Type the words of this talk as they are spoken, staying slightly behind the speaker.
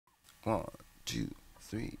1, 2,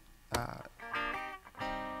 3, ah.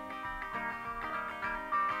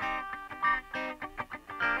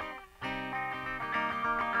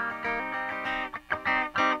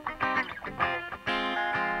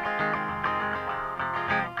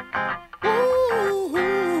 Ooh,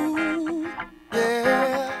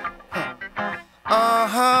 yeah.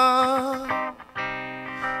 Uh-huh.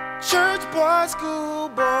 Church boy, school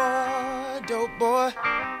boy, dope boy.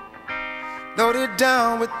 Loaded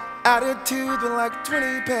down with attitude with like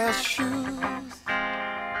 20 pair of shoes.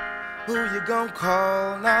 Who you gonna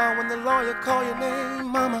call now when the lawyer call your name,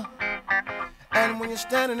 mama? And when you're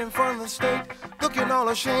standing in front of the state looking all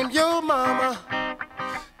ashamed, yo mama.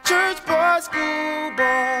 Church boy, school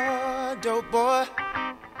boy, dope boy.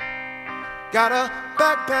 Got a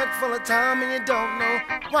backpack full of time and you don't know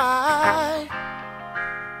why.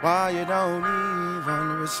 Why you don't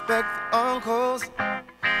even respect the uncles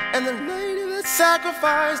and the lady that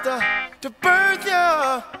sacrificed her to birth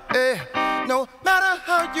you. Hey, no matter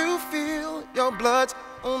how you feel, your blood's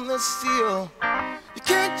on the seal. You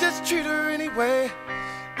can't just treat her anyway.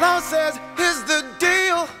 Law says, here's the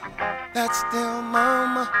deal. That's still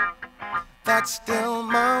mama. That's still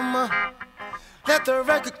mama. Let the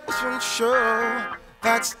recognition show.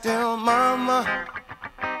 That's still mama.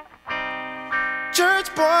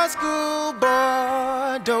 Church boy, school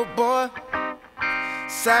boy, dope boy.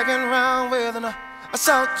 Sagging around with an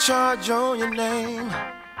assault charge on your name.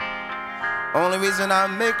 Only reason I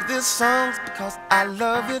make this song's because I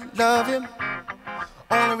love you, love you.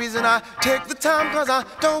 Only reason I take the time cause I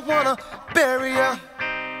don't wanna bury you.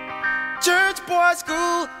 Church boy,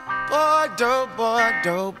 school boy, dope boy,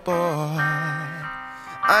 dope boy.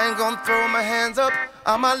 I ain't gonna throw my hands up,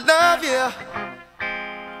 I'ma love you.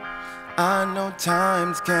 I know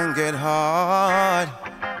times can get hard,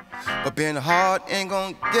 but being hard ain't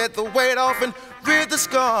gonna get the weight off and rid the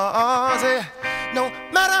scars. Yeah. No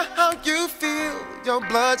matter how you feel, your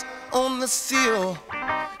blood's on the seal.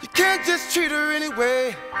 You can't just treat her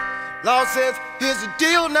anyway. Law says, here's the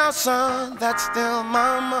deal now, son. That's still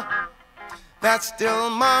mama. That's still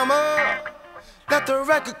mama. Let the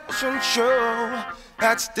recognition show.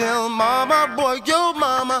 That's still mama, boy, yo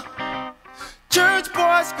mama. Church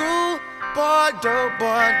boy, school boy, dope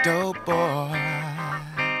boy, dope boy.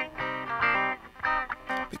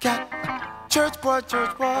 We got church boy, school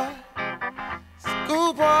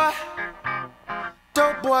boy,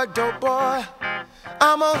 dope boy, dope boy.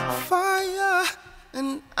 I'm on fire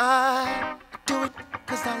and I do it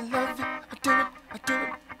cause I love you. I do it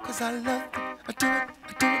cause I love you. I do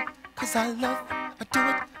it cause I love you. I do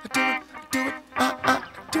it do it, do it, do it,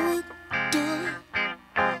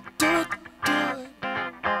 do it,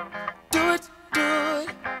 do it, do it,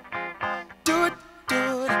 do it, do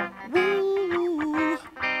it, woo.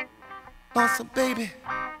 Bossa baby,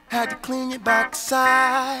 had to clean your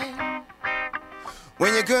backside.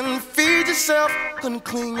 When you couldn't feed yourself, couldn't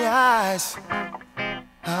clean your eyes.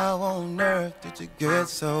 How on earth did you get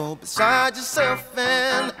so beside yourself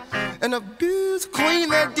and abuse a queen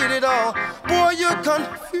that did it all? Boy, you're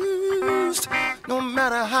confused. No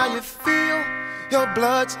matter how you feel, your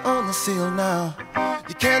blood's on the seal now.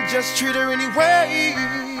 You can't just treat her anyway.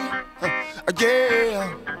 Yeah,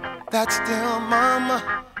 that's still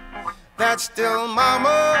mama. That's still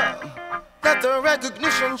mama. Let the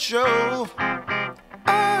recognition show.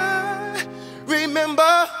 I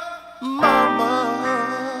remember mama.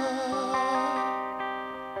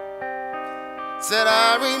 Said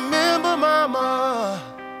I remember mama.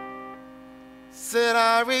 Said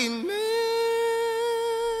I remember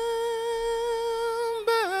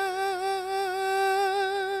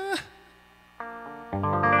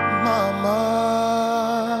mama.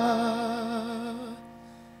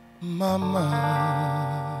 Mama.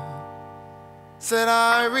 Said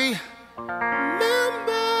I remember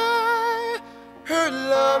her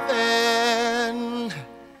loving.